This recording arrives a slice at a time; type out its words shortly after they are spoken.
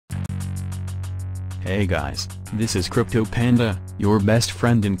Hey guys, this is Crypto Panda, your best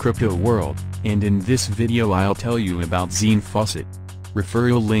friend in crypto world, and in this video I'll tell you about ZEN faucet.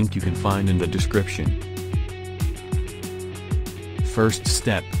 Referral link you can find in the description. First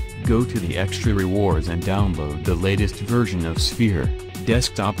step, go to the extra rewards and download the latest version of Sphere,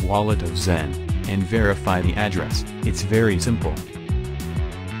 desktop wallet of ZEN, and verify the address. It's very simple.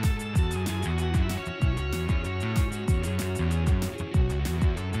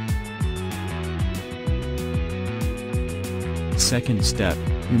 Second step,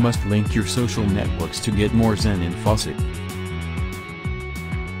 you must link your social networks to get more ZEN in faucet.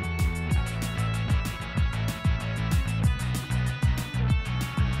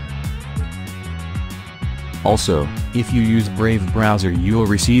 Also, if you use Brave browser you'll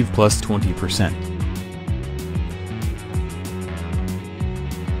receive plus 20%.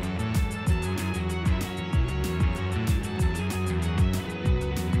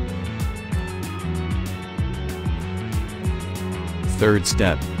 Third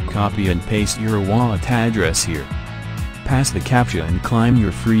step, copy and paste your wallet address here. Pass the CAPTCHA and claim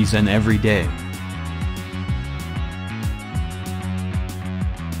your free ZEN every day.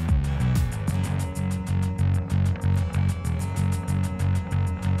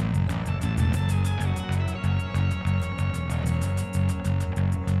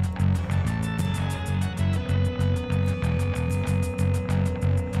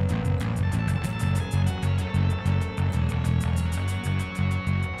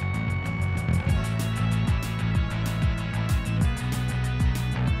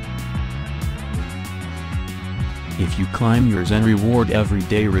 If you climb your ZEN reward every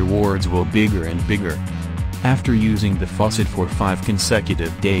day, rewards will bigger and bigger. After using the faucet for 5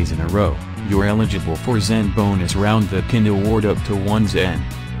 consecutive days in a row, you're eligible for ZEN bonus round that can award up to 1 ZEN.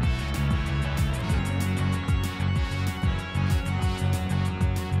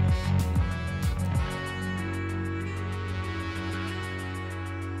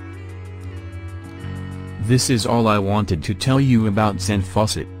 This is all I wanted to tell you about ZEN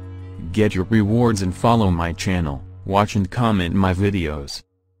faucet. Get your rewards and follow my channel, watch and comment my videos.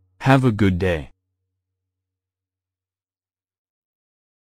 Have a good day.